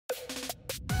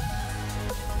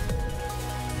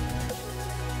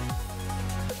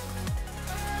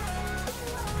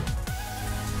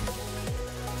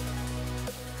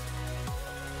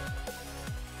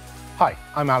Hi,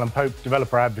 I'm Alan Pope,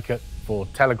 developer advocate for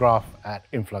Telegraph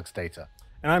at InfluxData.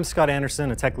 And I'm Scott Anderson,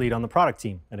 a tech lead on the product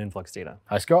team at InfluxData.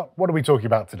 Hi Scott, what are we talking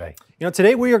about today?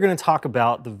 Today we are going to talk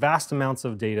about the vast amounts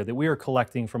of data that we are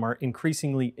collecting from our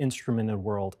increasingly instrumented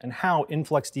world and how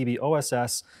InfluxDB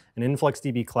OSS and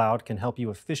InfluxDB Cloud can help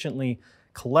you efficiently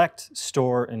collect,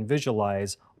 store, and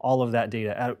visualize all of that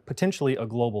data at potentially a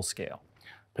global scale.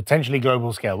 Potentially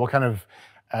global scale. What kind of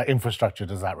infrastructure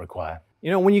does that require?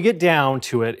 When you get down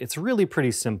to it, it's really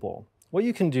pretty simple. What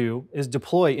you can do is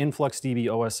deploy InfluxDB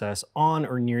OSS on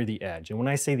or near the edge. And when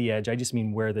I say the edge, I just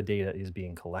mean where the data is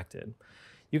being collected.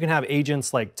 You can have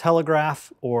agents like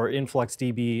Telegraph or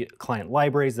InfluxDB client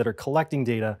libraries that are collecting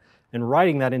data and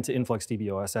writing that into InfluxDB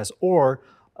OSS, or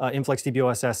InfluxDB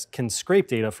OSS can scrape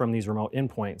data from these remote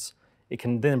endpoints. It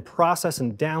can then process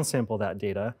and downsample that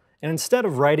data, and instead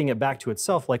of writing it back to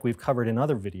itself like we've covered in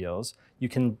other videos, you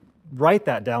can write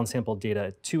that downsampled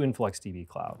data to InfluxDB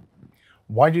Cloud.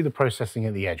 Why do the processing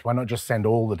at the edge? Why not just send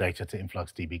all the data to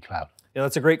InfluxDB Cloud? Yeah,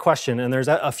 that's a great question, and there's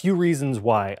a few reasons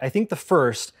why. I think the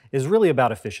first is really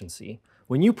about efficiency.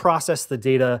 When you process the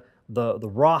data, the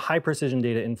raw high-precision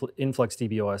data in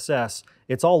InfluxDB OSS,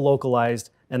 it's all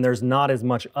localized, and there's not as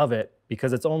much of it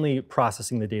because it's only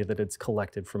processing the data that it's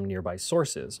collected from nearby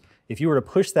sources. If you were to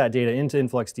push that data into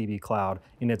InfluxDB Cloud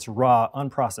in its raw,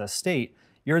 unprocessed state,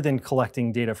 you're then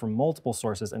collecting data from multiple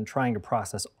sources and trying to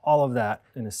process all of that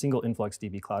in a single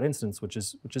InfluxDB Cloud instance, which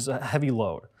is a heavy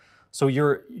load. So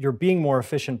you're being more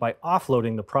efficient by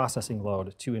offloading the processing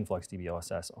load to InfluxDB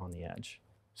OSS on the edge.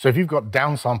 So if you've got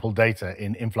downsampled data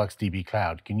in InfluxDB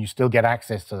Cloud, can you still get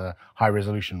access to the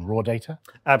high-resolution raw data?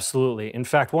 Absolutely. In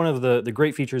fact, one of the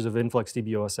great features of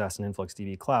InfluxDB OSS and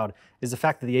InfluxDB Cloud is the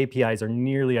fact that the APIs are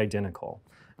nearly identical.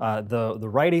 The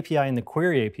write API and the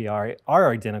query API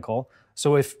are identical.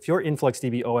 So if your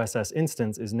InfluxDB OSS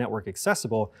instance is network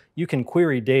accessible, you can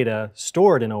query data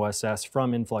stored in OSS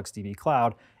from InfluxDB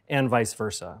Cloud and vice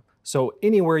versa. So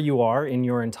anywhere you are in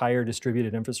your entire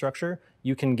distributed infrastructure,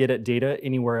 you can get at data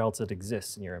anywhere else that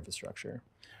exists in your infrastructure.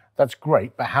 That's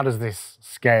great, but how does this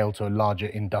scale to larger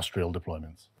industrial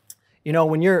deployments?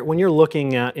 When you're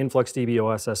looking at InfluxDB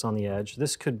OSS on the edge,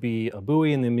 this could be a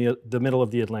buoy in the middle of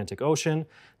the Atlantic Ocean.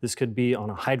 This could be on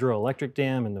a hydroelectric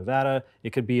dam in Nevada. It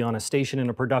could be on a station in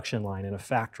a production line in a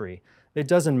factory. It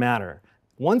doesn't matter.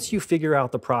 Once you figure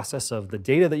out the process of the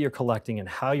data that you're collecting and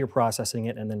how you're processing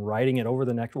it and then writing it over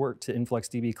the network to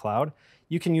InfluxDB Cloud,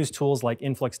 you can use tools like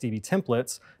InfluxDB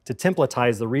templates to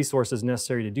templatize the resources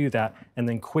necessary to do that and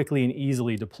then quickly and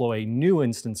easily deploy new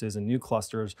instances and new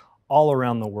clusters all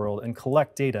around the world and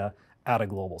collect data at a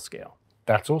global scale.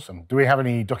 That's awesome. Do we have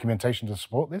any documentation to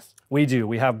support this? We do.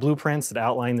 We have blueprints that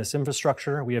outline this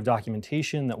infrastructure. We have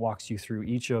documentation that walks you through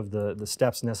each of the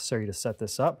steps necessary to set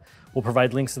this up. We'll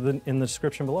provide links in the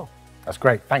description below. That's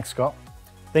great. Thanks, Scott.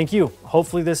 Thank you.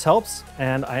 Hopefully this helps,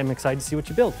 and I am excited to see what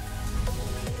you build.